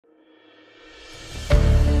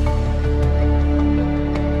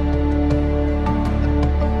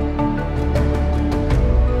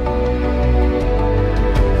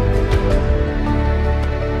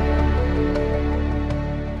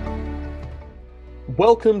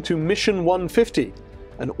Welcome to Mission 150,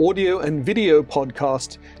 an audio and video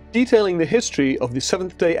podcast detailing the history of the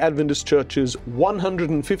Seventh-day Adventist Church's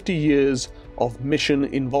 150 years of mission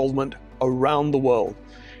involvement around the world.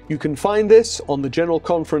 You can find this on the General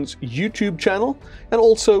Conference YouTube channel and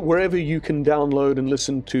also wherever you can download and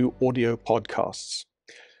listen to audio podcasts.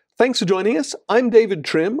 Thanks for joining us. I'm David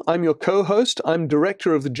Trim. I'm your co-host. I'm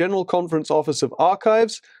Director of the General Conference Office of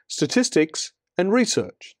Archives, Statistics, and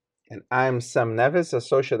Research. And I'm Sam Nevis,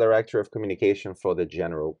 Associate Director of Communication for the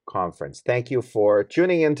General Conference. Thank you for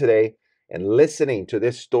tuning in today and listening to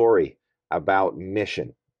this story about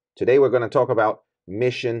mission. Today we're going to talk about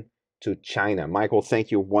mission to China. Michael,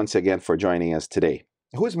 thank you once again for joining us today.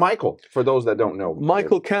 Who is Michael, for those that don't know?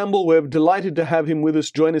 Michael Campbell, we're delighted to have him with us.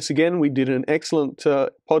 Join us again. We did an excellent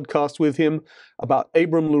podcast with him about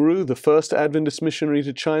Abram LaRue, the first Adventist missionary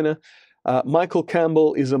to China. Michael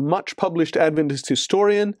Campbell is a much-published Adventist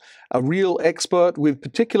historian, a real expert with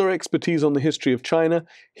particular expertise on the history of China.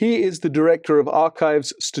 He is the Director of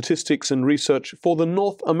Archives, Statistics, and Research for the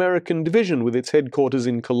North American Division with its headquarters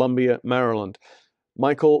in Columbia, Maryland.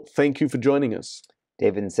 Michael, thank you for joining us.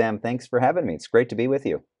 David and Sam, thanks for having me. It's great to be with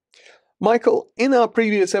you. Michael, in our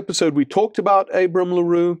previous episode, we talked about Abram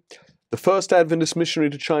LaRue, the first Adventist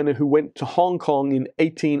missionary to China who went to Hong Kong in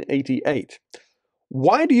 1888.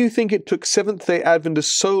 Why do you think it took Seventh-day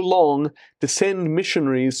Adventists so long to send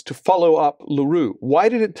missionaries to follow up LaRue? Why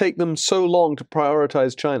did it take them so long to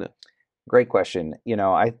prioritize China? Great question.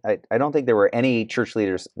 I don't think there were any church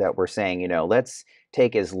leaders that were saying, let's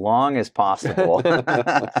take as long as possible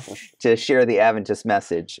to share the Adventist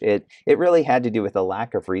message. It really had to do with a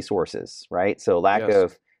lack of resources, right? So lack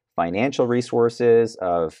of financial resources,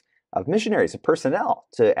 of missionaries, of personnel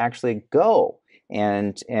to actually go.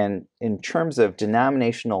 And in terms of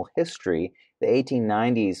denominational history, the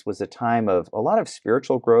 1890s was a time of a lot of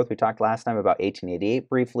spiritual growth. We talked last time about 1888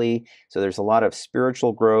 briefly. So there's a lot of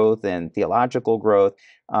spiritual growth and theological growth,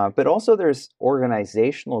 but also there's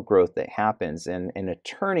organizational growth that happens. And a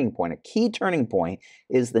turning point, a key turning point,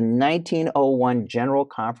 is the 1901 General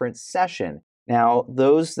Conference session. Now,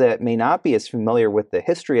 those that may not be as familiar with the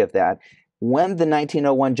history of that, when the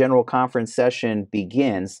 1901 General Conference session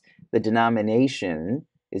begins, the denomination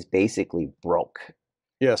is basically broke.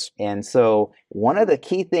 Yes. And so one of the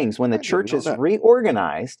key things when the church is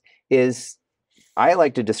reorganized is, I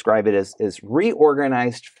like to describe it as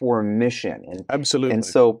reorganized for mission. Absolutely. And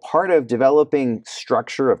so part of developing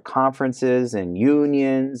structure of conferences and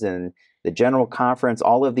unions and the General Conference,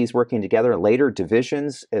 all of these working together, later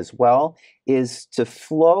divisions as well, is to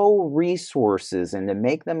flow resources and to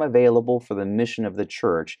make them available for the mission of the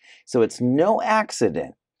church. So it's no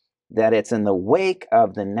accident that it's in the wake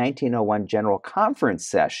of the 1901 General Conference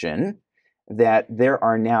session that there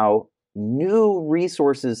are now new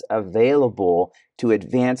resources available to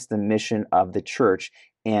advance the mission of the church.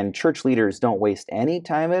 And church leaders don't waste any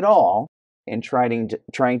time at all in trying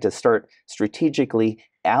to start strategically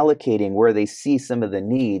allocating where they see some of the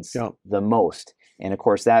needs the most. And of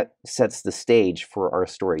course, that sets the stage for our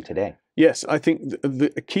story today. Yes, I think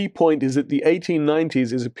the key point is that the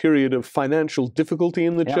 1890s is a period of financial difficulty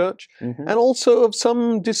in the church and also of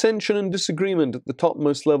some dissension and disagreement at the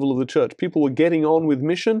topmost level of the church. People were getting on with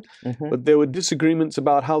mission, but there were disagreements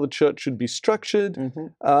about how the church should be structured,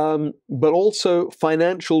 but also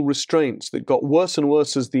financial restraints that got worse and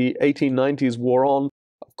worse as the 1890s wore on.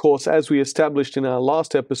 Of course, as we established in our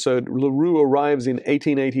last episode, LaRue arrives in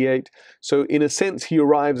 1888, so in a sense, he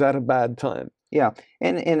arrives at a bad time. Yeah,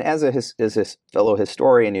 and as a fellow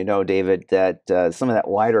historian, David, that some of that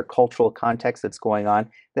wider cultural context that's going on,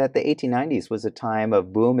 that the 1890s was a time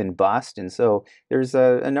of boom and bust, and so there's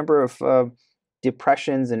a number of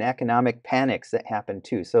depressions and economic panics that happen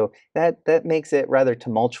too. So that makes it rather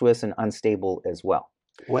tumultuous and unstable as well.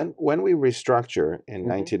 When we restructure in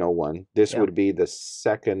 1901, this would be the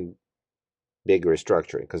second big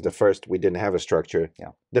restructuring, because the first we didn't have a structure,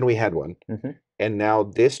 then we had one. And now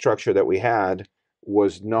this structure that we had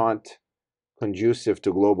was not conducive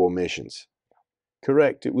to global missions.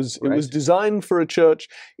 Correct. It was designed for a church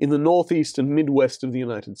in the Northeast and Midwest of the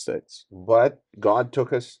United States. But God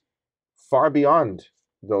took us far beyond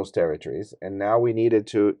those territories, and now we needed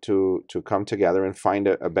to come together and find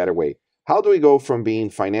a better way. How do we go from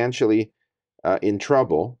being financially in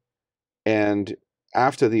trouble, and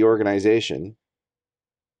after the organization,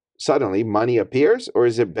 suddenly money appears, or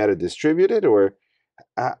is it better distributed, or,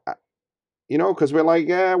 because we're like,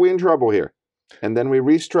 we're in trouble here. And then we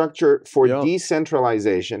restructure for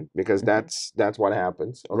decentralization, because that's what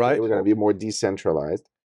happens. Okay, right. We're going to be more decentralized.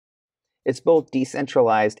 it's both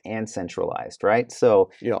decentralized and centralized, right?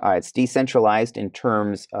 So it's decentralized in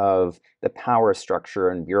terms of the power structure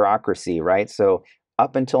and bureaucracy, right? So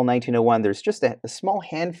up until 1901, there's just a small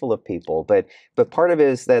handful of people, but part of it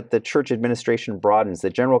is that the church administration broadens. The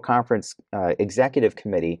General Conference Executive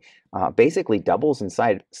Committee basically doubles in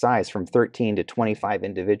size from 13 to 25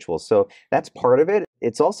 individuals. So that's part of it.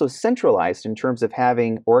 It's also centralized in terms of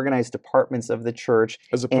having organized departments of the church.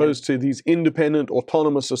 As opposed to these independent,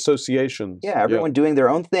 autonomous associations. Yeah, everyone doing their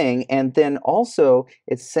own thing. And then also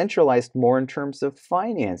it's centralized more in terms of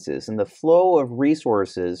finances and the flow of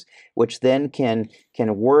resources, which then can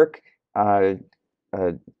work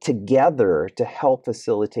together to help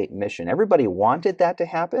facilitate mission. Everybody wanted that to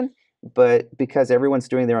happen, but because everyone's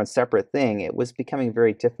doing their own separate thing, it was becoming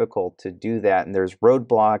very difficult to do that. And there's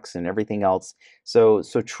roadblocks and everything else. So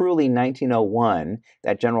truly 1901,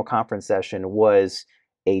 that General Conference session was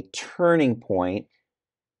a turning point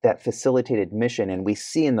that facilitated mission. And we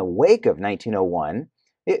see in the wake of 1901,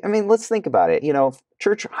 I mean, let's think about it.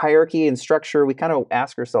 Church hierarchy and structure, we kind of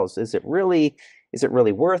ask ourselves, is it really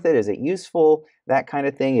worth it? Is it useful? That kind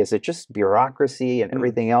of thing. Is it just bureaucracy and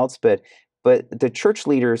everything else? But the church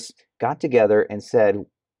leaders got together and said,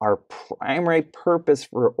 our primary purpose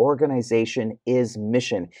for organization is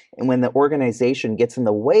mission. And when the organization gets in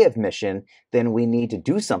the way of mission, then we need to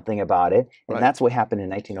do something about it. And that's what happened in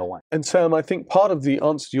 1901. And Sam, I think part of the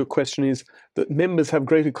answer to your question is that members have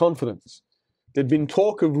greater confidence. There'd been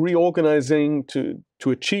talk of reorganizing to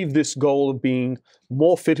achieve this goal of being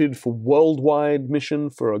more fitted for worldwide mission,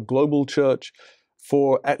 for a global church,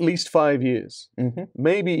 for at least 5 years,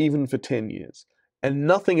 maybe even for 10 years. And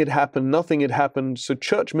nothing had happened. So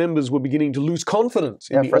church members were beginning to lose confidence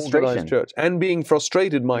in the organized church and being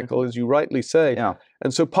frustrated, Michael, as you rightly say. Yeah.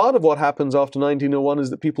 And so part of what happens after 1901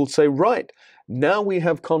 is that people say, right, now we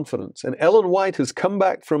have confidence. And Ellen White has come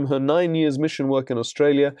back from her 9 years mission work in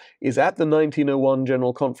Australia, is at the 1901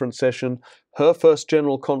 General Conference session, her first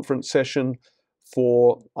General Conference session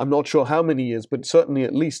for, I'm not sure how many years, but certainly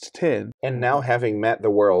at least 10. And now having met the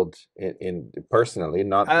world in personally,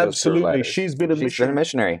 not absolutely, just she's been a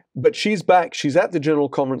missionary. But she's back. She's at the General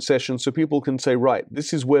Conference session, so people can say, right,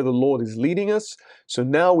 this is where the Lord is leading us. So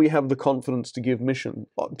now we have the confidence to give mission,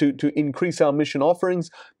 to increase our mission offerings,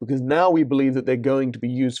 because now we believe that they're going to be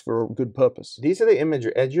used for a good purpose. These are the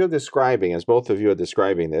images as you're describing, as both of you are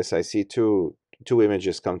describing this. I see two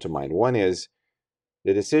images come to mind. One is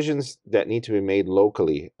the decisions that need to be made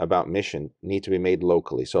locally about mission need to be made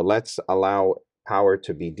locally. So let's allow power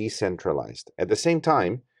to be decentralized. At the same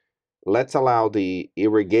time, let's allow the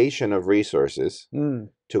irrigation of resources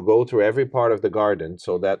to go through every part of the garden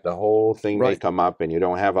so that the whole thing may come up and you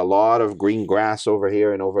don't have a lot of green grass over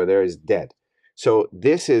here and over there is dead. So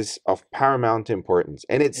this is of paramount importance.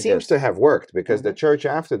 And it seems to have worked because the church,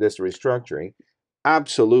 after this restructuring,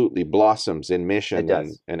 absolutely blossoms in mission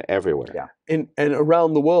and everywhere. And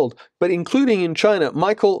around the world, but including in China.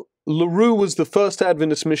 Michael, LaRue was the first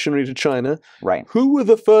Adventist missionary to China. Right. Who were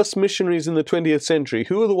the first missionaries in the 20th century?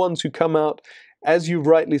 Who are the ones who come out, as you've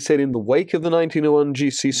rightly said, in the wake of the 1901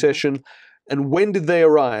 GC session? And when did they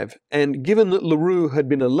arrive? And given that LaRue had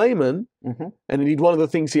been a layman, and indeed one of the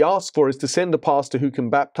things he asked for is to send a pastor who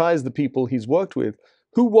can baptize the people he's worked with,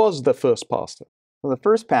 who was the first pastor? Well, the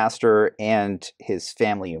first pastor and his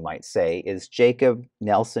family, you might say, is Jacob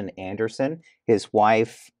Nelson Anderson, his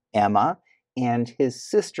wife, Emma, and his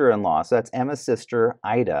sister-in-law. So that's Emma's sister,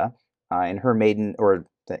 Ida, and her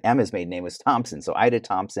Emma's maiden name was Thompson. So Ida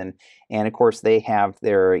Thompson. And of course, they have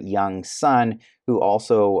their young son who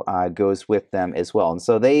also goes with them as well. And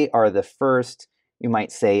so they are the first, you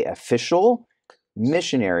might say, official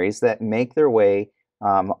missionaries that make their way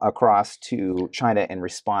across to China in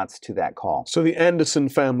response to that call. So the Anderson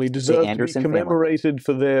family deserve to be commemorated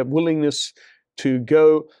for their willingness to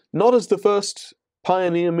go, not as the first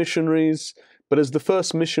pioneer missionaries, but as the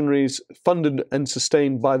first missionaries funded and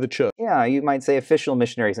sustained by the church. Yeah, you might say official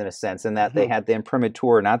missionaries in a sense, in that they had the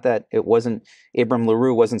imprimatur. Not that it wasn't, Abram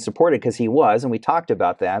LaRue wasn't supported, because he was, and we talked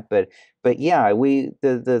about that. But yeah,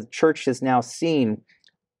 the church has now seen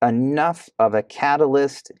enough of a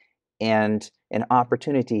catalyst and an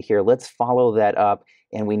opportunity here. Let's follow that up,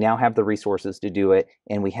 and we now have the resources to do it,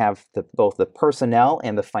 and we have both the personnel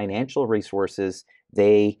and the financial resources.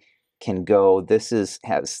 They can go.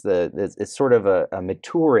 It's sort of a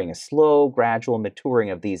maturing, a slow, gradual maturing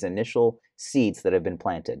of these initial seeds that have been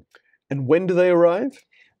planted. And when do they arrive?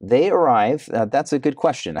 They arrive, that's a good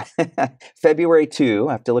question. February 2,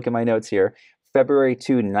 I have to look at my notes here. February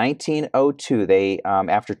 2, 1902, they,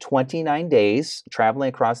 after 29 days traveling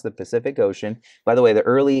across the Pacific Ocean, by the way, the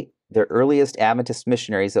early the earliest Adventist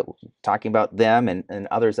missionaries, that talking about them and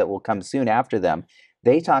others that will come soon after them,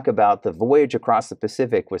 they talk about the voyage across the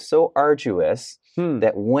Pacific was so arduous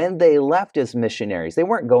that when they left as missionaries, they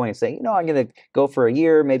weren't going saying, I'm going to go for a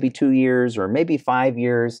year, maybe 2 years, or maybe 5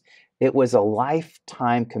 years. It was a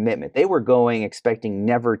lifetime commitment. They were going expecting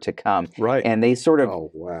never to come. Right. And they sort of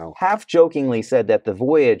half jokingly said that the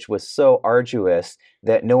voyage was so arduous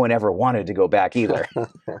that no one ever wanted to go back either.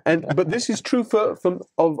 But this is true of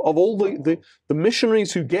all the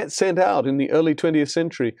missionaries who get sent out in the early 20th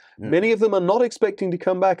century. Many of them are not expecting to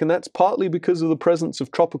come back, and that's partly because of the presence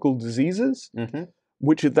of tropical diseases,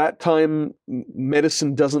 which at that time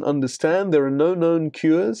medicine doesn't understand. There are no known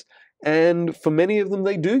cures. And for many of them,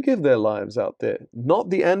 they do give their lives out there. Not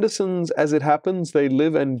the Andersons, as it happens. They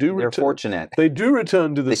live and do return. They're fortunate. They do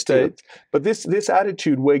return to the States. But this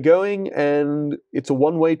attitude, we're going and it's a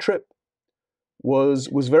one-way trip, was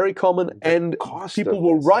very common. And people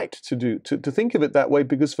were right to think of it that way,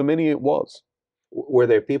 because for many it was. Were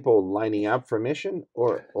there people lining up for mission,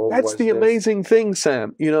 or that's the amazing thing,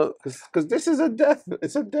 Sam? Because this is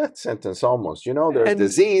it's a death sentence almost. There's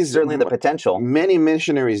disease, certainly the potential. Many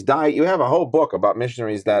missionaries die. You have a whole book about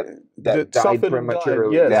missionaries that died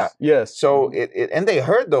prematurely. Yes. So and they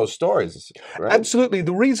heard those stories, right? Absolutely.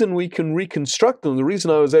 The reason we can reconstruct them, the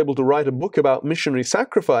reason I was able to write a book about missionary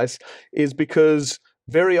sacrifice, is because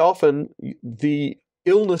very often the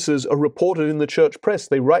illnesses are reported in the church press.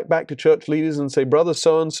 They write back to church leaders and say, brother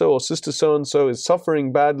so-and-so or sister so-and-so is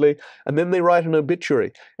suffering badly, and then they write an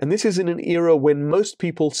obituary. And this is in an era when most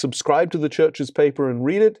people subscribe to the church's paper and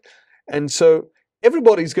read it, and so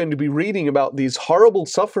everybody's going to be reading about these horrible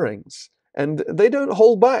sufferings, and they don't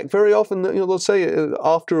hold back. Very often, they'll say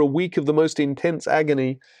after a week of the most intense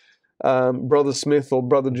agony, Brother Smith or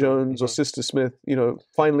Brother Jones or Sister Smith,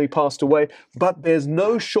 finally passed away. But there's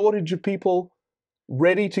no shortage of people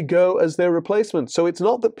ready to go as their replacement. So it's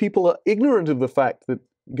not that people are ignorant of the fact that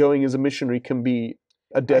going as a missionary can be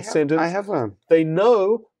a death sentence. They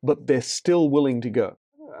know, but they're still willing to go.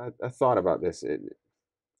 I thought about this.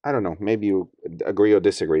 I don't know, maybe you agree or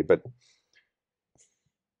disagree, but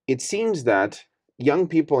it seems that young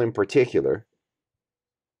people in particular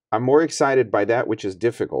are more excited by that which is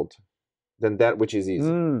difficult than that which is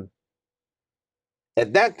easy.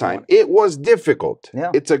 At that time, it was difficult.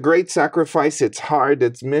 Yeah. It's a great sacrifice. It's hard.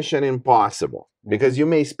 It's mission impossible. Because you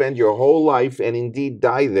may spend your whole life and indeed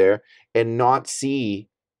die there and not see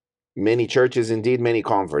many churches, indeed many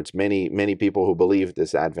converts, many people who believe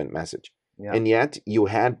this Advent message. Yeah. And yet you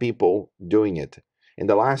had people doing it. In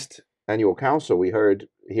the last annual council, we heard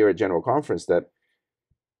here at General Conference that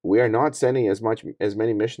we are not sending as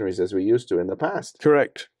many missionaries as we used to in the past.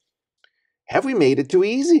 Correct. Have we made it too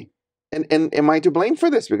easy? And am I to blame for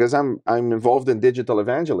this? Because I'm involved in digital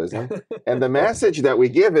evangelism, and the message that we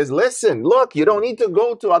give is, listen, look, you don't need to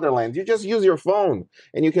go to other lands. You just use your phone,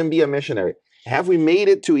 and you can be a missionary. Have we made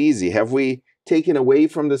it too easy? Have we taken away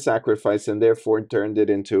from the sacrifice and therefore turned it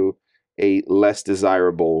into a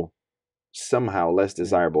somehow less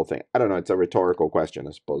desirable thing? I don't know. It's a rhetorical question,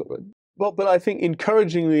 I suppose. But I think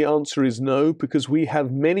encouragingly the answer is no, because we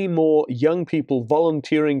have many more young people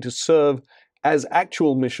volunteering to serve as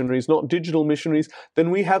actual missionaries, not digital missionaries,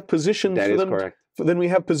 then we have positions for them. Correct. Then we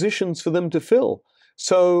have positions for them to fill.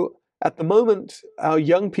 So at the moment, our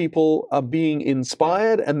young people are being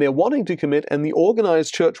inspired and they're wanting to commit. And the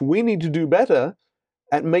organized church, we need to do better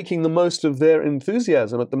at making the most of their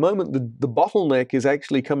enthusiasm. At the moment, the bottleneck is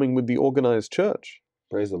actually coming with the organized church.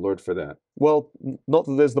 Praise the Lord for that. Well, not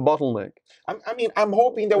that there's the bottleneck. I'm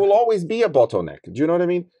hoping there will always be a bottleneck. Do you know what I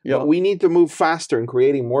mean? Yeah. But we need to move faster in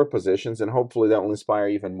creating more positions, and hopefully that will inspire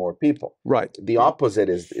even more people. Right. The opposite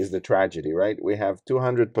is the tragedy, right? We have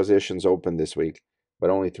 200 positions open this week, but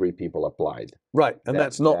only 3 people applied. Right, and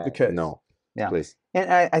that's not the case. No. Yeah. Please.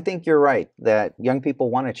 And I think you're right that young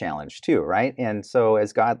people want a challenge too, right? And so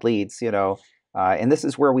as God leads, and this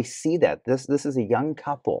is where we see that. This is a young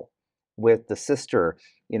couple with the sister,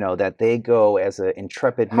 that they go as an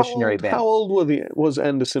intrepid missionary band. How old was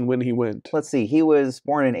Anderson when he went? Let's see. He was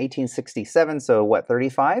born in 1867, so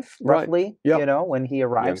 35 roughly, right. Yep. When he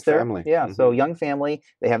arrives young there. Family. Yeah, Mm-hmm. So young family.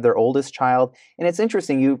 They have their oldest child. And it's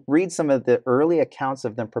interesting, you read some of the early accounts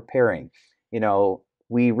of them preparing.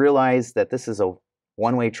 We realize that this is a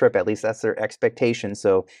one-way trip, at least that's their expectation.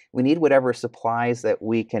 So we need whatever supplies that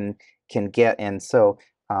we can get. And so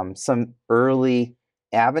some early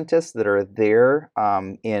Adventists that are there,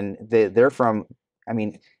 they're from,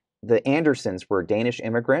 the Andersons were Danish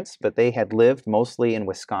immigrants, but they had lived mostly in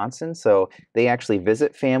Wisconsin. So they actually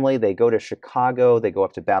visit family. They go to Chicago. They go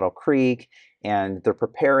up to Battle Creek. and they're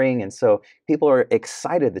preparing. And so people are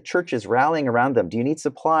excited. The church is rallying around them. Do you need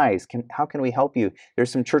supplies? How can we help you?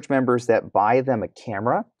 There's some church members that buy them a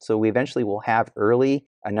camera. So we eventually will have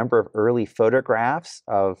a number of early photographs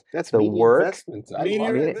of the work.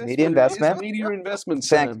 Media investment. Media investment. In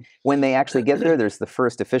fact, when they actually get there, there's the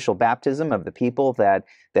first official baptism of the people that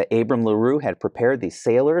Abram LaRue had prepared, these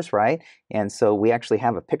sailors, right? And so we actually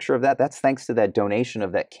have a picture of that. That's thanks to that donation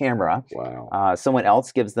of that camera. Wow. Someone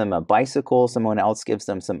else gives them a bicycle. Someone else gives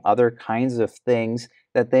them some other kinds of things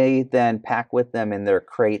that they then pack with them in their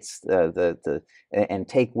crates and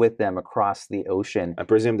take with them across the ocean. I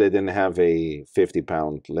presume they didn't have a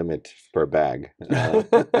 50-pound limit per bag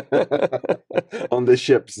on the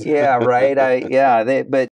ships. Yeah,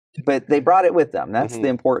 right. But they brought it with them. That's the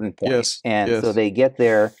important point. Yes. So they get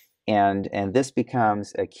there, and this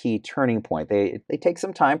becomes a key turning point. They take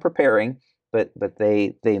some time preparing, but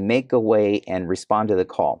they make a way and respond to the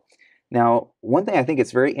call. Now, one thing I think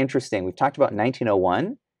it's very interesting, we've talked about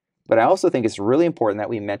 1901, but I also think it's really important that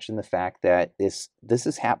we mention the fact that this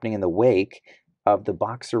is happening in the wake of the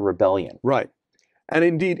Boxer Rebellion. Right. And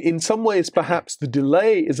indeed, in some ways, perhaps the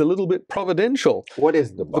delay is a little bit providential. What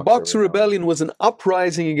is the Boxer The Boxer Rebellion was an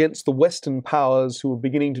uprising against the Western powers who were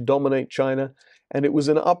beginning to dominate China, and it was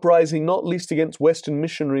an uprising not least against Western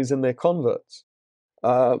missionaries and their converts.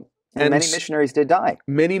 And many missionaries did die.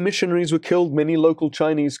 Many missionaries were killed. Many local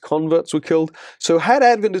Chinese converts were killed. So had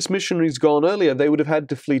Adventist missionaries gone earlier, they would have had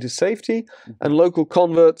to flee to safety, and local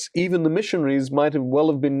converts, even the missionaries, might have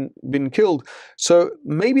been killed. So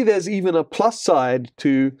maybe there's even a plus side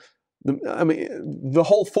to the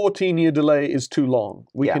whole 14-year delay is too long.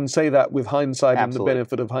 We can say that with hindsight and the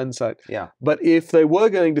benefit of hindsight. Yeah. But if they were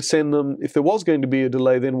going to send them, if there was going to be a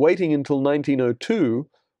delay, then waiting until 1902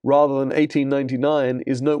 rather than 1899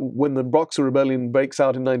 when the Boxer Rebellion breaks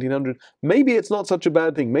out in 1900, maybe it's not such a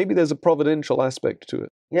bad thing. Maybe there's a providential aspect to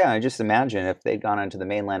it. Yeah, just imagine if they'd gone onto the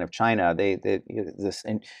mainland of China, this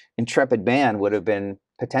intrepid band would have been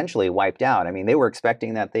potentially wiped out. I mean, they were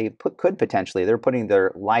expecting that they're putting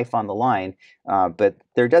their life on the line, but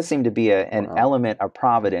there does seem to be an element of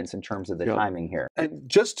providence in terms of the timing here. And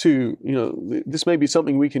just to, this may be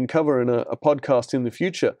something we can cover in a podcast in the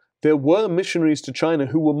future. There were missionaries to China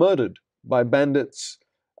who were murdered by bandits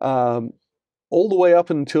all the way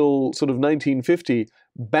up until sort of 1950.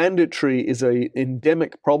 Banditry is an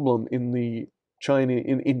endemic problem in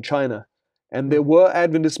China, and there were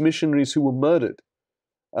Adventist missionaries who were murdered.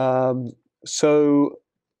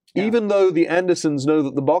 Even though the Andersons know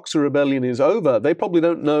that the Boxer Rebellion is over, they probably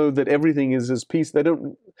don't know that everything is as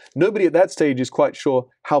peaceful. Nobody at that stage is quite sure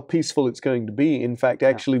how peaceful it's going to be. In fact,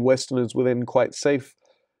 actually, Westerners were then quite safe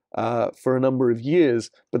for a number of years,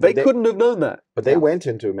 but they couldn't have known that. But they went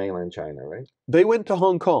into mainland China, right? They went to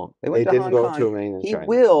Hong Kong. They didn't go to mainland China. He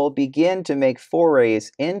will begin to make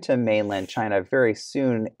forays into mainland China very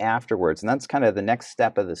soon afterwards, and that's kind of the next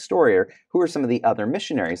step of the story. Who are some of the other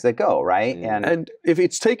missionaries that go, right? And if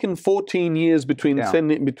it's taken 14 years between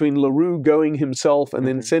LaRue going himself and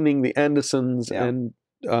then sending the Andersons and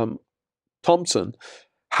Thompson,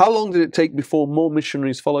 how long did it take before more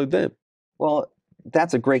missionaries followed them? Well,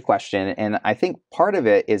 that's a great question, and I think part of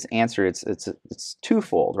it is answered. It's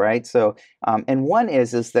twofold, right? So, and one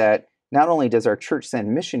is that not only does our church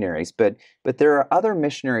send missionaries, but there are other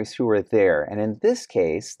missionaries who are there. And in this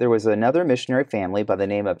case, there was another missionary family by the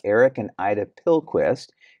name of Eric and Ida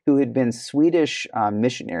Pilquist, who had been Swedish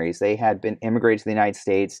missionaries. They had been immigrated to the United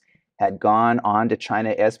States, had gone on to China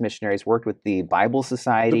as missionaries, worked with the Bible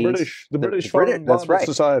Society. The British Bible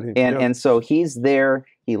Society. And so he's there,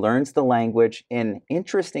 he learns the language, and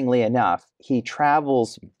interestingly enough, he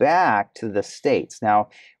travels back to the States. Now,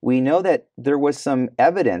 we know that there was some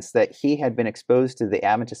evidence that he had been exposed to the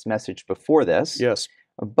Adventist message before this. Yes.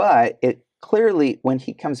 But it clearly, when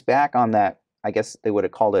he comes back on that, I guess they would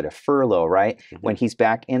have called it a furlough, right? Mm-hmm. When he's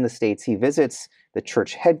back in the States, he visits the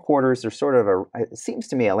church headquarters. There's sort of it seems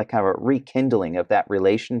to me like kind of a rekindling of that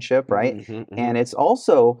relationship, right? Mm-hmm, mm-hmm. And it's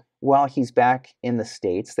also while he's back in the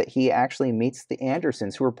States that he actually meets the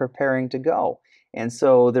Andersons who are preparing to go. And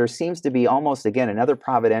so there seems to be almost, again, another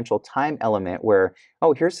providential time element where,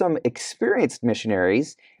 here's some experienced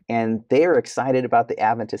missionaries and they're excited about the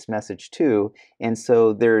Adventist message too. And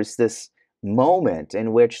so there's this moment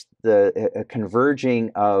in which the converging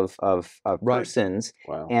of persons,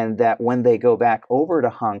 and that when they go back over to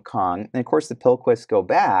Hong Kong, and of course the Pilquists go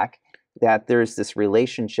back, that there's this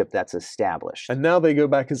relationship that's established. And now they go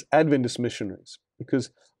back as Adventist missionaries, because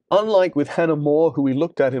unlike with Hannah More, who we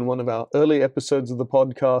looked at in one of our early episodes of the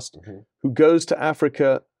podcast, who goes to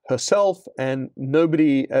Africa herself, and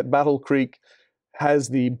nobody at Battle Creek has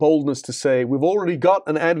the boldness to say, we've already got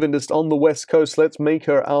an Adventist on the West Coast, let's make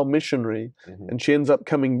her our missionary. And she ends up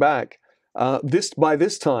coming back. By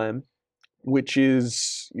this time, which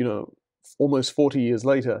is, almost 40 years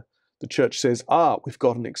later, the church says, we've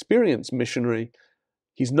got an experienced missionary.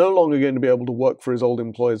 He's no longer going to be able to work for his old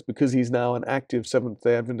employers because he's now an active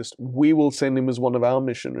Seventh-day Adventist. We will send him as one of our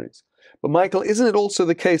missionaries. But Michael, isn't it also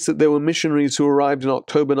the case that there were missionaries who arrived in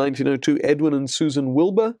October 1902, Edwin and Susan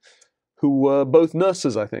Wilbur, who were both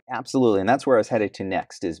nurses, I think? Absolutely, and that's where I was headed to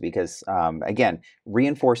next, is because, again,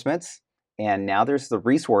 reinforcements, and now there's the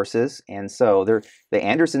resources, and so the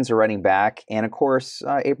Andersons are running back, and of course,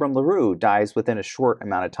 Abram LaRue dies within a short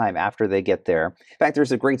amount of time after they get there. In fact,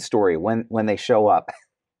 there's a great story when they show up.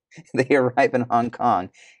 They arrive in Hong Kong,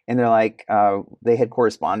 and they're like, they had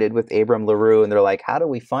corresponded with Abram LaRue, and they're like, how do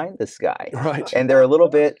we find this guy? Right. And they're a little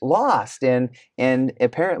bit lost, and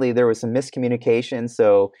apparently there was some miscommunication,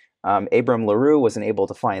 so Abram LaRue wasn't able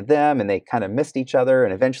to find them, and they kind of missed each other,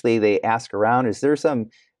 and eventually they ask around, is there some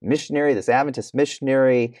missionary, this Adventist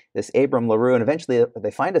missionary, this Abram LaRue, and eventually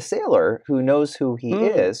they find a sailor who knows who he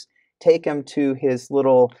is, take him to his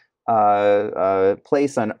little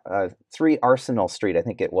place on 3 Arsenal Street, I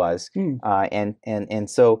think it was. And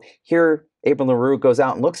so here Abram LaRue goes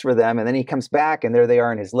out and looks for them, and then he comes back, and there they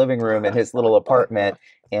are in his living room in his little apartment.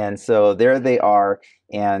 And so there they are.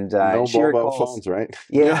 And no she mobile recalls, phones, right?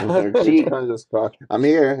 Yeah, I'm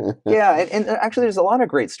here. Yeah, and actually, there's a lot of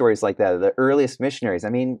great stories like that. The earliest missionaries. I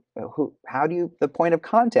mean, how do you the point of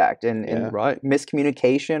contact and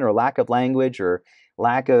miscommunication or lack of language or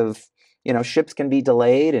lack of ships can be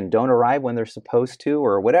delayed and don't arrive when they're supposed to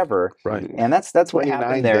or whatever. Right. And that's what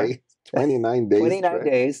happened there. 29 days. 29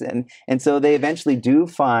 days. And so they eventually do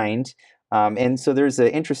find, and so there's an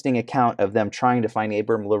interesting account of them trying to find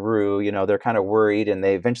Abram LaRue. They're kind of worried, and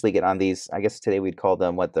they eventually get on these, I guess today we'd call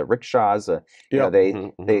them the rickshaws.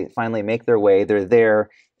 They finally make their way. They're there,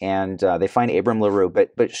 and they find Abram LaRue.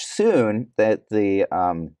 But soon that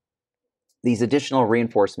these additional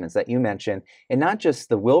reinforcements that you mentioned, and not just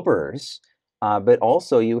the Wilburs, but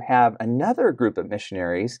also you have another group of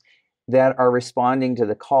missionaries that are responding to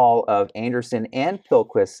the call of Anderson and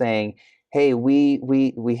Pilquist, saying, hey,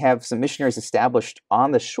 we have some missionaries established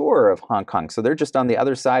on the shore of Hong Kong. So they're just on the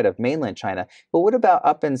other side of mainland China. But what about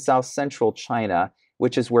up in south central China,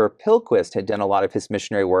 which is where Pilquist had done a lot of his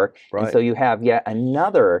missionary work? Right. And so you have yet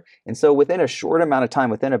another. And so within a short amount of time,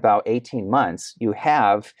 within about 18 months, you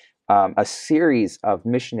have a series of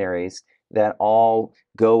missionaries that all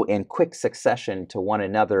go in quick succession to one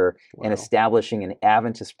another and establishing an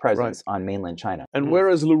Adventist presence on mainland China. And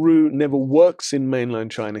whereas LaRue never works in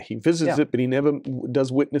mainland China, he visits it, but he never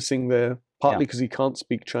does witnessing there, partly because he can't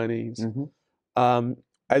speak Chinese.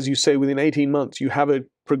 As you say, within 18 months, you have a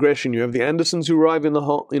progression. You have the Andersons who arrive in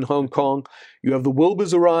Hong Kong. You have the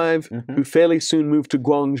Wilburs arrive, who fairly soon move to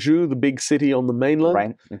Guangzhou, the big city on the mainland.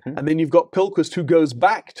 Right. And then you've got Pilquist, who goes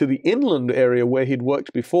back to the inland area where he'd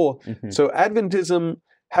worked before. So Adventism,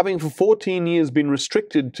 having for 14 years been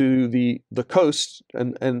restricted to the coast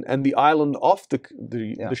and the island off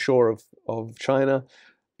the shore of China,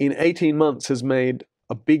 in 18 months has made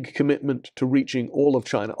a big commitment to reaching all of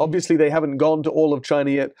China. Obviously, they haven't gone to all of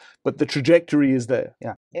China yet, but the trajectory is there.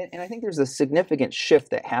 Yeah, and I think there's a significant shift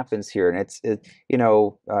that happens here, and it's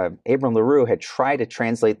Abram LaRue had tried to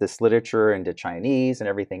translate this literature into Chinese and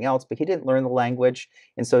everything else, but he didn't learn the language,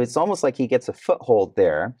 and so it's almost like he gets a foothold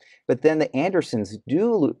there. But then the Andersons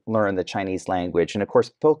do learn the Chinese language, and of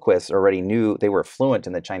course, Pilquist already knew they were fluent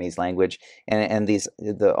in the Chinese language, and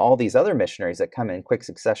all these other missionaries that come in quick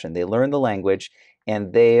succession, they learn the language,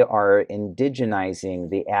 and they are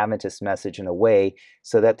indigenizing the Adventist message in a way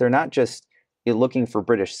so that they're not just looking for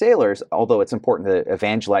British sailors, although it's important to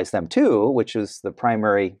evangelize them too, which is the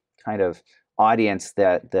primary kind of audience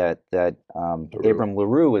that Abram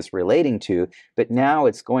LaRue was relating to. But now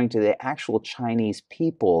it's going to the actual Chinese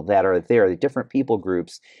people that are there, the different people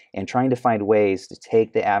groups, and trying to find ways to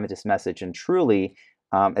take the Adventist message and truly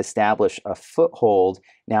establish a foothold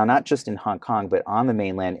now, not just in Hong Kong, but on the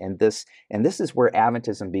mainland. And this is where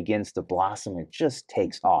Adventism begins to blossom and just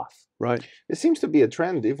takes off. Right. It seems to be a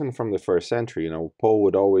trend even from the first century. Paul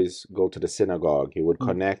would always go to the synagogue. He would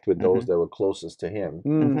connect with those that were closest to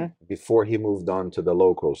him before he moved on to the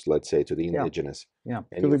locals, let's say, to the indigenous. Yeah.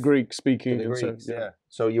 To the Greek speaking.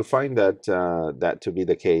 So you find that to be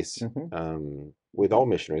the case with all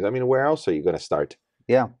missionaries. I mean, where else are you going to start?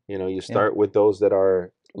 Yeah. You start with those that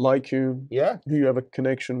are like you, who you have a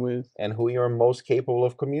connection with, and who you're most capable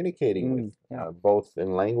of communicating with, both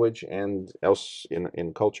in language and else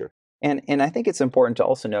in culture. And I think it's important to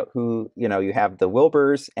also note who, you have the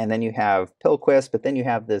Wilburs, and then you have Pilquist, but then you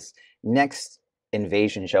have this next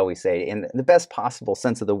invasion, shall we say, in the best possible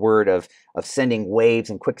sense of the word, of sending waves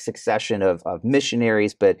in quick succession of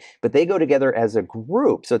missionaries, but they go together as a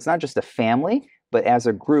group. So it's not just a family, but as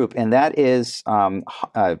a group, and that is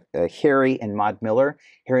Harry and Maud Miller.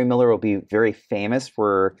 Harry Miller will be very famous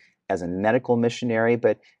as a medical missionary,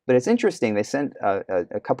 but it's interesting. They sent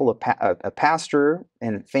a couple of a pastor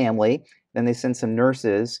and family, then they send some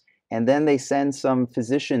nurses, and then they send some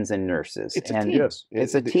physicians and nurses. It's a team.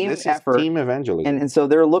 It's a team this effort. Is team evangelism. And so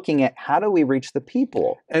they're looking at, how do we reach the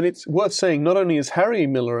people? And it's worth saying, not only is Harry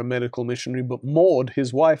Miller a medical missionary, but Maud,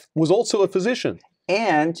 his wife, was also a physician.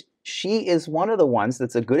 And she is one of the ones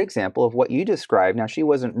that's a good example of what you described. Now, she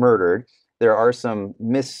wasn't murdered. There are some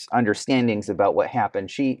misunderstandings about what happened.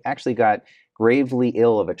 She actually got gravely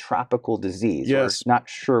ill of a tropical disease. Yes. We're not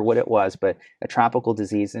sure what it was, but a tropical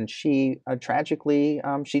disease. And she tragically,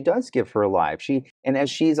 she does give her life. And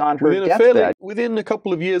as she's on her deathbed, within a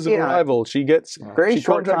couple of years of arrival, she gets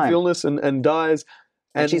contracts illness and dies.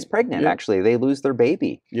 And she's pregnant, actually. They lose their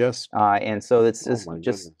baby. Yes. And so it's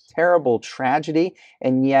just terrible tragedy.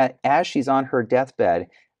 And yet, as she's on her deathbed,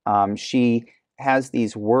 she has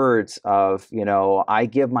these words of, I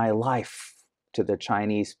give my life to the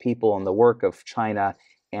Chinese people and the work of China,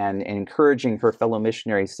 and encouraging her fellow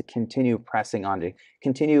missionaries to continue pressing on, to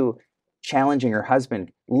continue challenging her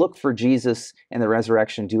husband, look for Jesus and the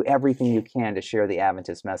resurrection, do everything you can to share the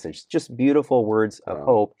Adventist message. Just beautiful words of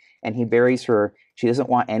hope. And he buries her. She doesn't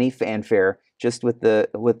want any fanfare, just with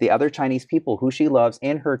the other Chinese people who she loves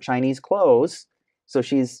in her Chinese clothes. So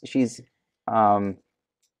she sees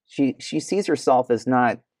herself as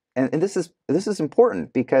not, and this is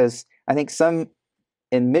important, because I think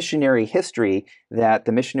in missionary history, that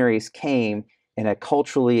the missionaries came in a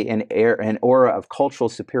culturally an aura of cultural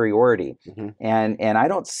superiority. Mm-hmm. And I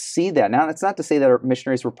don't see that. Now, it's not to say that our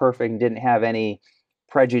missionaries were perfect and didn't have any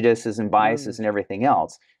prejudices and biases and everything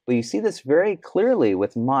else, but you see this very clearly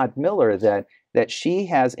with Maud Miller, that she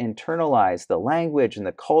has internalized the language and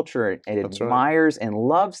the culture, and admires and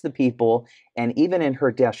loves the people. And even in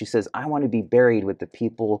her death, she says, I want to be buried with the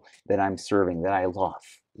people that I'm serving, that I love.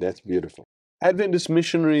 That's beautiful. Adventist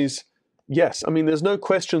missionaries, yes. I mean, there's no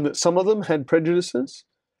question that some of them had prejudices.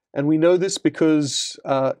 And we know this because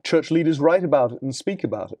church leaders write about it and speak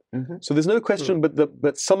about it. Mm-hmm. So there's no question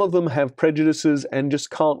but some of them have prejudices and just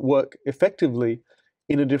can't work effectively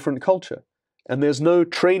in a different culture. And there's no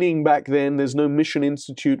training back then. There's no mission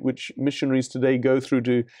institute, which missionaries today go through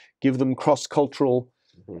to give them cross-cultural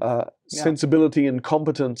sensibility and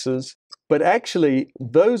competences. But actually,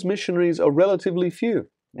 those missionaries are relatively few.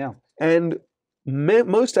 Yeah. And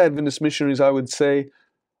most Adventist missionaries, I would say,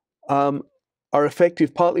 are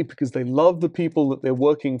effective partly because they love the people that they're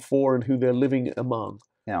working for and who they're living among.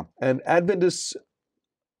 Yeah. And Adventists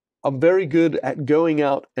are very good at going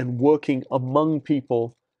out and working among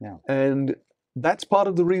people. Yeah. And that's part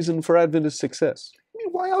of the reason for Adventist success. I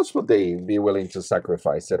mean, why else would they be willing to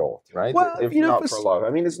sacrifice it all, right? Well, if not for love. I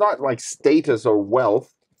mean, it's not like status or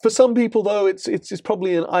wealth. For some people, though, it's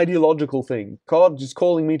probably an ideological thing. God is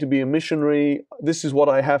calling me to be a missionary. This is what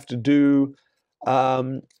I have to do.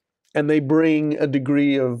 And they bring a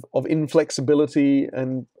degree of inflexibility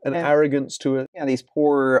and arrogance to it. Yeah, these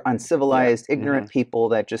poor, uncivilized, ignorant people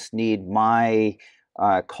that just need my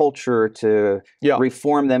culture to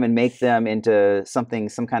reform them and make them into some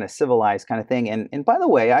kind of civilized kind of thing. And by the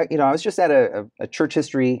way, I was just at a church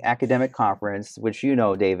history academic conference, which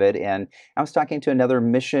David, and I was talking to another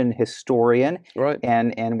mission historian, right?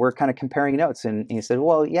 And we're kind of comparing notes, and he said,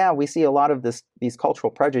 well, yeah, we see a lot of these cultural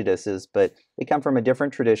prejudices, but they come from a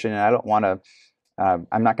different tradition, and I don't want to.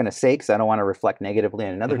 I'm not going to say, because I don't want to reflect negatively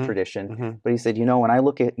on another tradition. Mm-hmm. But he said, when I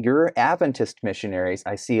look at your Adventist missionaries,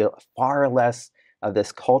 I see far less of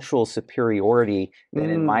this cultural superiority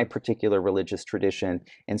than in my particular religious tradition.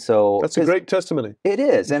 And so that's a great testimony. It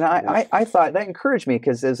is. And I thought that encouraged me,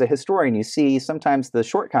 because as a historian, you see sometimes the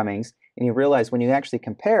shortcomings, and you realize when you actually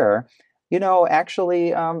compare,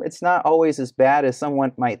 actually it's not always as bad as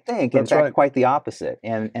someone might think. In fact, quite the opposite.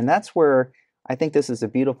 And that's where I think this is a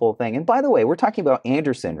beautiful thing. And by the way, we're talking about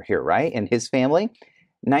Anderson here, right? And his family.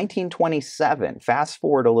 1927, fast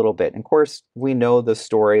forward a little bit. And of course, we know the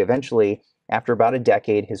story. Eventually, after about a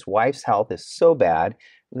decade, his wife's health is so bad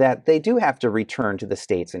that they do have to return to the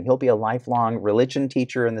States, and he'll be a lifelong religion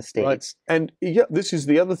teacher in the States. Right. And this is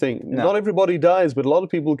the other thing. No. Not everybody dies, but a lot of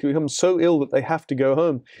people can become so ill that they have to go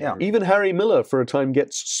home. Yeah. Even Harry Miller, for a time,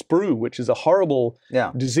 gets sprue, which is a horrible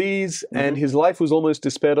disease, and his life was almost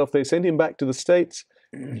despaired of. They sent him back to the States.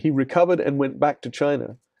 He recovered and went back to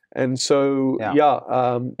China. And so,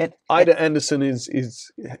 And Ida Anderson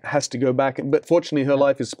has to go back, but fortunately her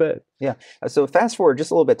life is spared. Yeah. So fast forward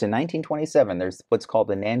just a little bit to 1927. There's what's called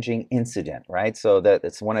the Nanjing Incident, right? So that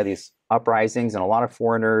it's one of these uprisings, and a lot of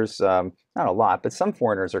foreigners, not a lot, but some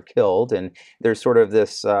foreigners are killed, and there's sort of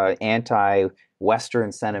this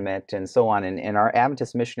anti-Western sentiment and so on. And our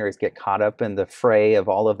Adventist missionaries get caught up in the fray of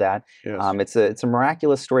all of that. Yes. It's a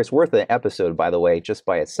miraculous story. It's worth an episode, by the way, just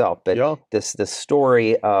by itself. But this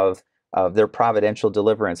story of their providential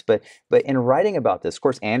deliverance. But in writing about this, of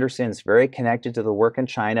course, Anderson's very connected to the work in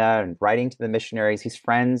China and writing to the missionaries. He's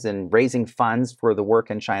friends and raising funds for the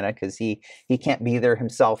work in China because he can't be there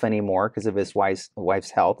himself anymore because of his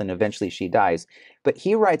wife's health, and eventually she dies. But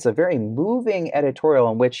he writes a very moving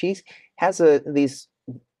editorial in which he has these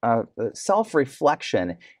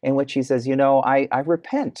self-reflection in which he says, I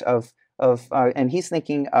repent of and he's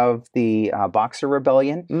thinking of the Boxer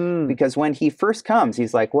Rebellion, because when he first comes,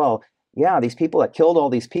 he's like, well, yeah, these people that killed all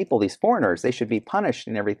these people, these foreigners, they should be punished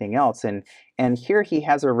and everything else. And here he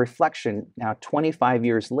has a reflection now 25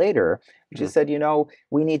 years later, which he said,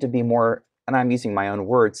 we need to be more, and I'm using my own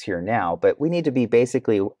words here now, but we need to be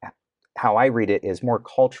basically, how I read it, is more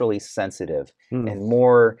culturally sensitive and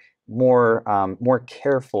more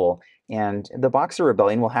careful. And the Boxer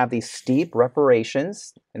Rebellion will have these steep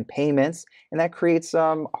reparations and payments, and that creates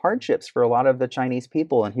hardships for a lot of the Chinese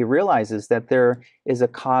people. And he realizes that there is a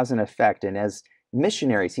cause and effect. And as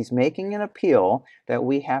missionaries, he's making an appeal that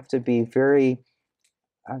we have to be very,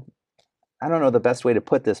 I don't know the best way to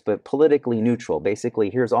put this, but politically neutral. Basically,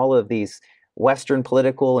 here's all of these Western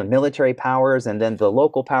political and military powers, and then the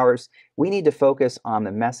local powers. We need to focus on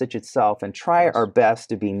the message itself and try our best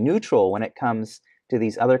to be neutral when it comes to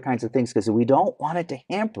these other kinds of things, because we don't want it to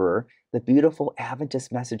hamper the beautiful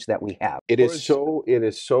Adventist message that we have. It is so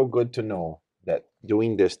good to know that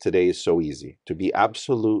doing this today is so easy, to be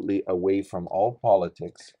absolutely away from all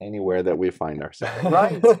politics anywhere that we find ourselves.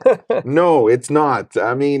 Right? No, it's not.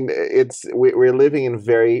 I mean, we're living in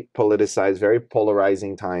very politicized, very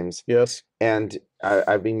polarizing times. Yes. And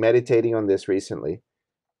I've been meditating on this recently.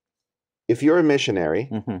 If you're a missionary,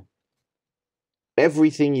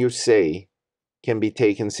 everything you say can be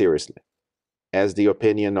taken seriously as the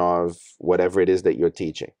opinion of whatever it is that you're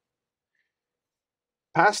teaching.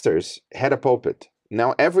 Pastors had a pulpit.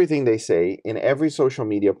 Now everything they say in every social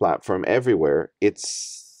media platform everywhere,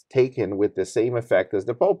 it's taken with the same effect as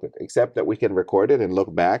the pulpit, except that we can record it and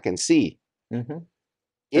look back and see. And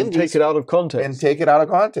take it out of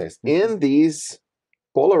context. In these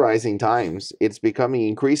polarizing times, it's becoming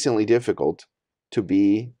increasingly difficult to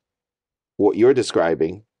be what you're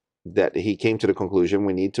describing, that he came to the conclusion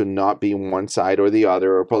we need to not be on one side or the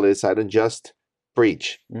other or politicize and just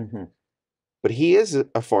preach. But he is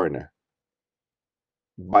a foreigner.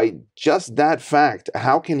 By just that fact,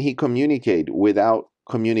 how can he communicate without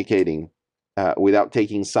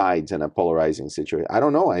taking sides in a polarizing situation? I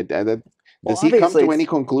don't know. Does he come to any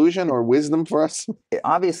conclusion or wisdom for us?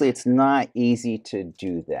 Obviously, it's not easy to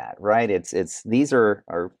do that, right?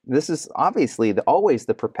 This is obviously always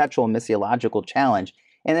the perpetual missiological challenge.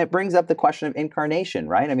 And it brings up the question of incarnation,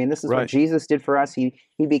 right? I mean, this is what Jesus did for us. He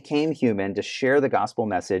became human to share the gospel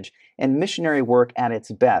message. And missionary work at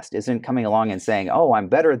its best isn't coming along and saying, oh, I'm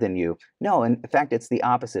better than you. No, in fact, it's the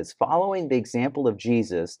opposite. It's following the example of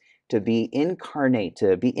Jesus to be incarnate,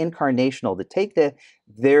 to be incarnational, to take to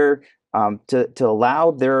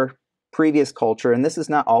allow their previous culture, and this is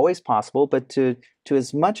not always possible, but to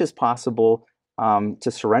as much as possible, to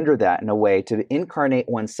surrender that in a way, to incarnate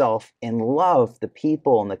oneself and love the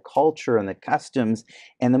people and the culture and the customs.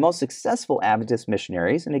 And the most successful Adventist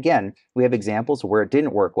missionaries, and again, we have examples where it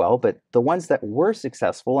didn't work well, but the ones that were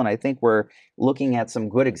successful, and I think we're looking at some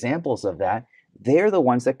good examples of that, they're the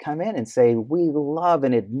ones that come in and say, we love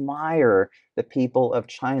and admire the people of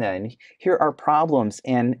China, and here are problems,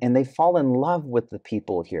 and they fall in love with the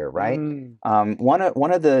people here, right? One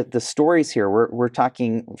of the stories here, we're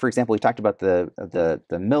talking, for example, we talked about the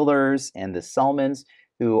Millers and the Selmans,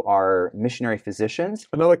 who are missionary physicians.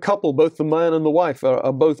 Another couple, both the man and the wife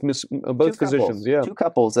are both physicians. Two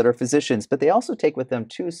couples that are physicians, but they also take with them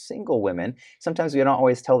two single women. Sometimes we don't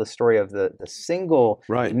always tell the story of the single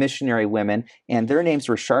missionary women, and their names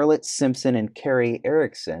were Charlotte Simpson and Carrie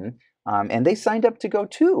Erickson, and they signed up to go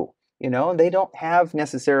too. And they don't have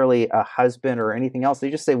necessarily a husband or anything else.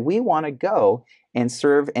 They just say, we want to go and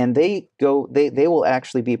serve, and they will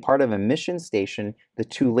actually be part of a mission station, the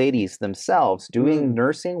two ladies themselves doing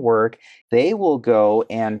nursing work. They will go,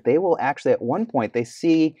 and they will actually, at one point, they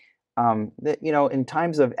see that, in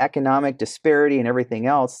times of economic disparity and everything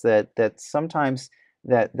else, that sometimes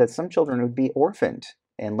that some children would be orphaned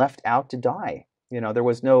and left out to die. There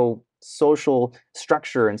was no social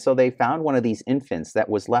structure. And so they found one of these infants that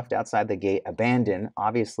was left outside the gate, abandoned,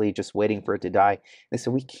 obviously just waiting for it to die. They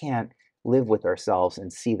said, we can't live with ourselves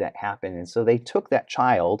and see that happen. And so they took that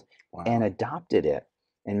child and adopted it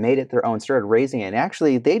and made it their own, started raising it. And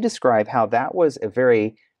actually, they describe how that was a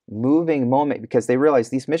very moving moment, because they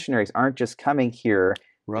realized these missionaries aren't just coming here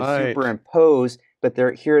to superimpose, but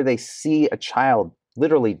they're here, they see a child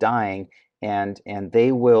literally dying, and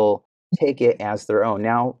they will take it as their own.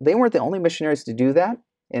 Now, they weren't the only missionaries to do that.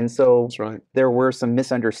 And so there were some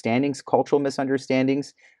misunderstandings, cultural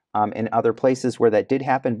misunderstandings, in other places where that did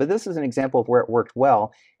happen. But this is an example of where it worked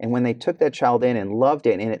well. And when they took that child in and loved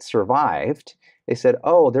it and it survived, they said,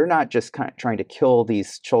 oh, they're not just kind of trying to kill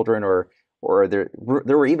these children, or there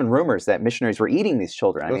were even rumors that missionaries were eating these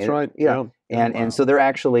children. That's right. Yeah. And so they're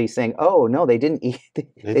actually saying, oh, no, they didn't eat.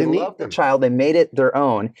 They loved the child. They made it their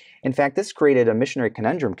own. In fact, this created a missionary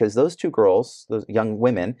conundrum, because those two girls, those young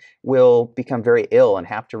women, will become very ill and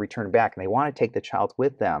have to return back. And they want to take the child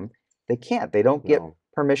with them. They can't. They don't get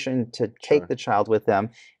permission to take the child with them.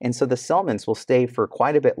 And so the Selmans will stay for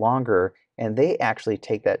quite a bit longer, and they actually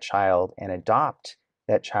take that child and adopt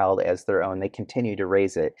that child as their own. They continue to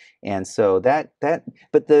raise it. And so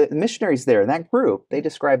but the missionaries there in that group, they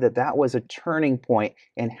described that was a turning point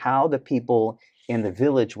in how the people in the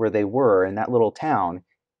village where they were, in that little town,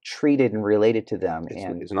 treated and related to them.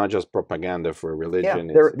 It's not just propaganda for religion.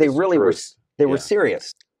 Yeah, they really were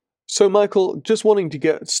serious. So, Michael, just wanting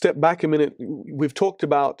to step back a minute, we've talked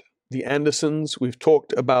about the Andersons, we've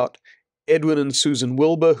talked about Edwin and Susan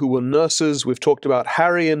Wilbur, who were nurses. We've talked about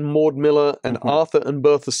Harry and Maud Miller, and Arthur and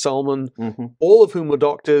Bertha Selman, all of whom were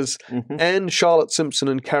doctors, and Charlotte Simpson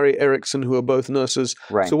and Carrie Erickson, who are both nurses.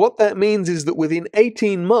 Right. So what that means is that within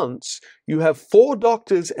 18 months, you have 4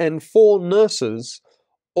 doctors and 4 nurses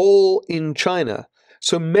all in China.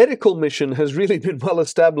 So medical mission has really been well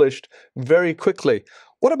established very quickly.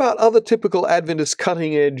 What about other typical Adventist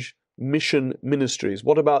cutting-edge mission ministries?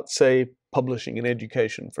 What about, say, publishing and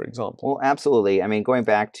education, for example? Well, absolutely. I mean, going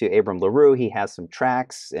back to Abram LaRue, he has some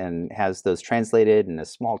tracts and has those translated in a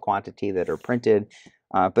small quantity that are printed.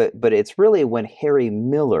 But it's really when Harry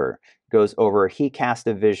Miller goes over, he cast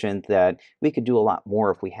a vision that we could do a lot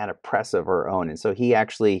more if we had a press of our own. And so he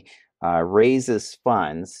actually raises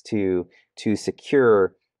funds to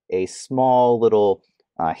secure a small little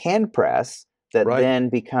hand press that then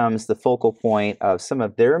becomes the focal point of some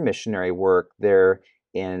of their missionary work there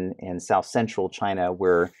in South Central China,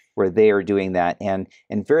 where they are doing that. And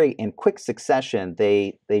in quick succession,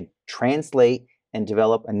 they translate and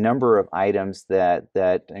develop a number of items that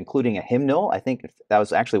including a hymnal. I think that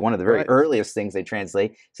was actually one of the very earliest things they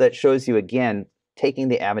translate. So that shows you, again, taking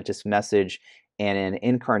the Adventist message in an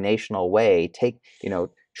incarnational way,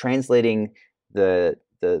 translating the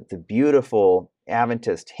beautiful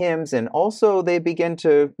Adventist hymns, and also they begin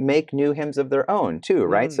to make new hymns of their own too,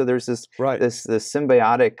 right? So there's this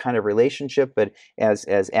symbiotic kind of relationship, but as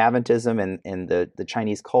Adventism and the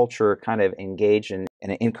Chinese culture kind of engage in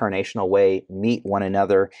an incarnational way, meet one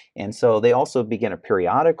another, and so they also begin a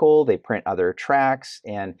periodical, they print other tracts,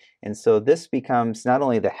 and so this becomes not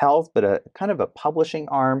only the health, but a kind of a publishing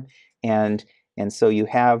arm, and so you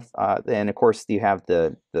have, and of course you have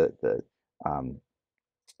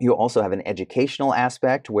you also have an educational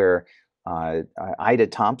aspect where Ida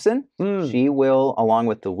Thompson, she will, along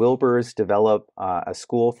with the Wilburs, develop a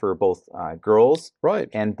school for both girls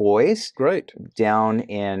and boys down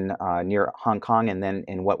in near Hong Kong, and then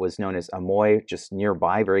in what was known as Amoy, just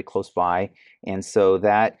nearby, very close by. And so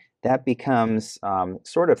that becomes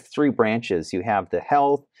sort of 3 branches. You have the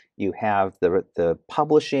health, you have the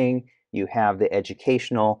publishing, you have the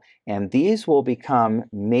educational, and these will become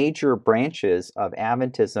major branches of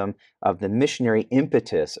Adventism, of the missionary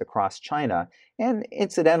impetus across China. And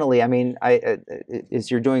incidentally, I mean,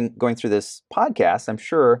 as you're going through this podcast, I'm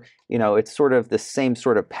sure it's sort of the same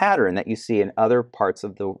sort of pattern that you see in other parts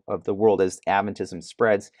of the world as Adventism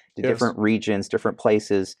spreads to different regions, different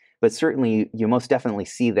places. But certainly, you most definitely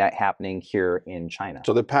see that happening here in China.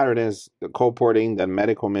 So the pattern is the colporting, then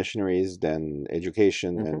medical missionaries, then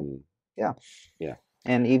education, and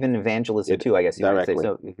and even evangelism too, I guess you might say.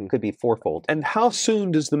 So it could be fourfold. And how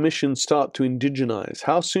soon does the mission start to indigenize?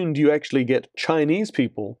 How soon do you actually get Chinese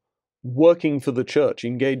people working for the church,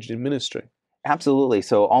 engaged in ministry? Absolutely.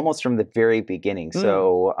 So almost from the very beginning.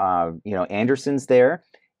 So Anderson's there,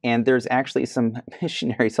 and there's actually some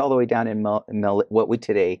missionaries all the way down in what we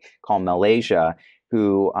today call Malaysia,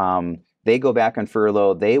 who they go back on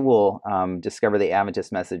furlough. They will discover the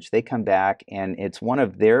Adventist message. They come back, and it's one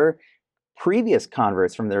of their previous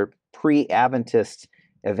converts from their pre-Adventist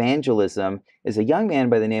evangelism is a young man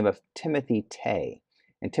by the name of Timothy Tay.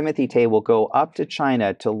 And Timothy Tay will go up to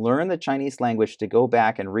China to learn the Chinese language, to go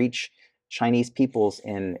back and reach Chinese peoples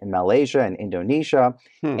in Malaysia and Indonesia.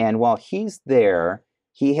 And while he's there,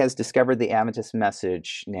 he has discovered the Adventist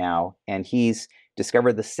message now, and he's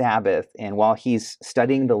discovered the Sabbath. And while he's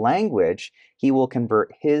studying the language, he will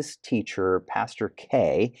convert his teacher, Pastor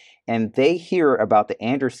K, and they hear about the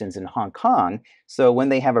Andersons in Hong Kong. So when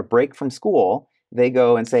they have a break from school, they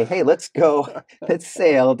go and say, hey, let's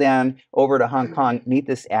sail down over to Hong Kong, meet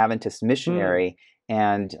this Adventist missionary.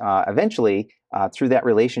 And eventually, through that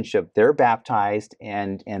relationship, they're baptized,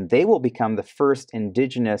 and they will become the first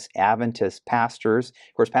indigenous Adventist pastors.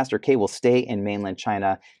 Of course, Pastor K will stay in mainland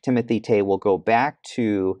China. Timothy Tay will go back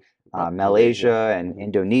to Malaysia and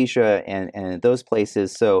Indonesia and those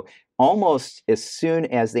places. So almost as soon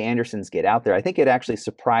as the Andersons get out there, I think it actually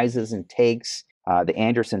surprises and takes the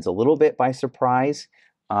Andersons a little bit by surprise.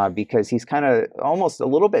 Because he's kind of almost a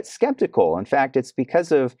little bit skeptical. In fact, it's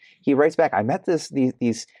because of, he writes back, I met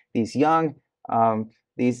these young,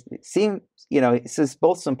 these seem, he says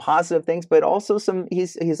both some positive things, but also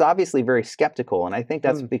he's obviously very skeptical. And I think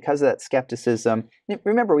that's because of that skepticism.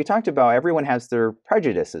 Remember, we talked about everyone has their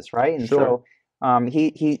prejudices, right? And so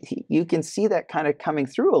you can see that kind of coming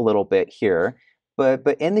through a little bit here.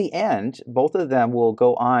 But in the end, both of them will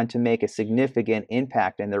go on to make a significant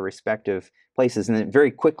impact in their respective places, and then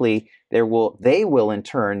very quickly they will in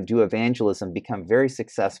turn do evangelism, become very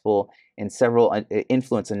successful, and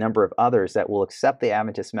influence a number of others that will accept the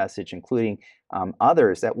Adventist message, including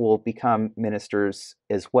others that will become ministers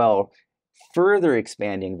as well, further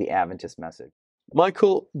expanding the Adventist message.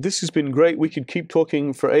 Michael, this has been great. We could keep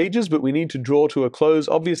talking for ages, but we need to draw to a close.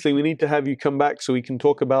 Obviously, we need to have you come back so we can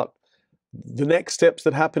talk about the next steps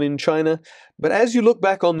that happen in China. But as you look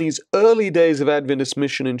back on these early days of Adventist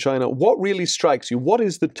mission in China, what really strikes you? What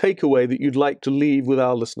is the takeaway that you'd like to leave with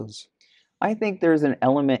our listeners? I think there's an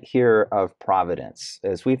element here of providence.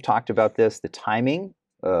 As we've talked about this, the timing,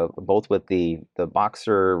 both with the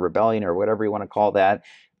Boxer Rebellion or whatever you want to call that,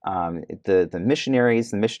 the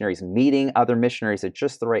missionaries meeting other missionaries at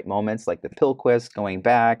just the right moments, like the Pilquist going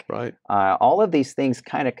back, right? All of these things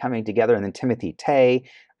kind of coming together, and then Timothy Tay.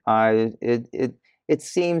 It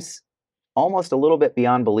seems almost a little bit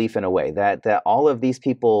beyond belief in a way that all of these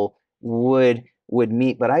people would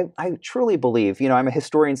meet. But I truly believe, I'm a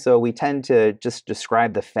historian, so we tend to just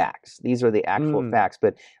describe the facts. These are the actual facts.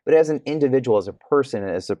 But as an individual, as a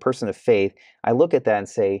person of faith, I look at that and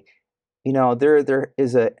say, there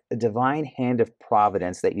is a divine hand of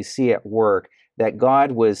providence that you see at work, that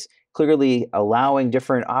God was clearly allowing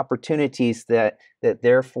different opportunities that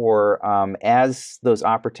therefore, as those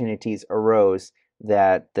opportunities arose,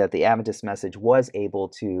 that the Adventist message was able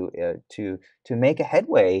to make a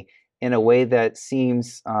headway in a way that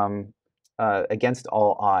seems against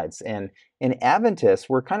all odds. And Adventists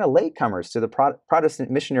were kind of latecomers to the Protestant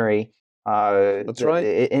missionary That's right.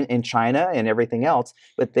 in China and everything else,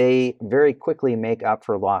 but they very quickly make up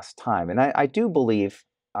for lost time. And I do believe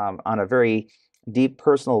on a very deep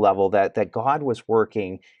personal level that God was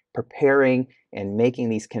working, preparing and making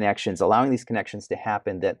these connections, allowing these connections to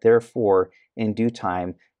happen, that therefore in due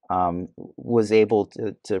time was able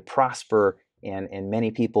to prosper, and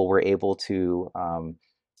many people were able to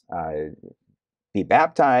be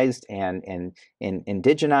baptized and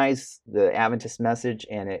indigenize the Adventist message,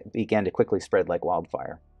 and it began to quickly spread like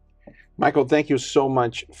wildfire. Michael, thank you so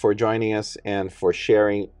much for joining us and for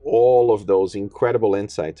sharing all of those incredible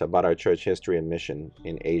insights about our church history and mission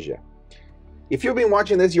in Asia. If you've been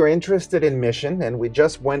watching this, you're interested in mission, and we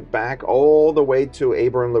just went back all the way to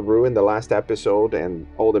Abraham LaRue in the last episode and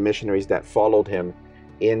all the missionaries that followed him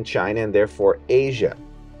in China and therefore Asia.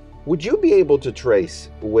 Would you be able to trace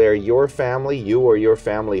where you or your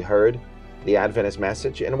family heard the Adventist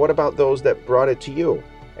message? And what about those that brought it to you?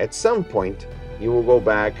 At some point, you will go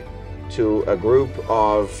back to a group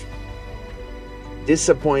of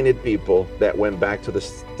disappointed people that went back to the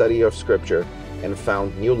study of Scripture and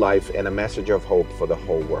found new life and a message of hope for the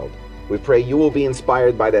whole world. We pray you will be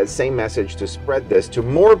inspired by that same message to spread this to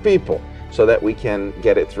more people so that we can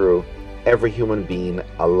get it through every human being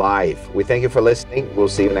alive. We thank you for listening. We'll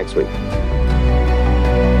see you next week.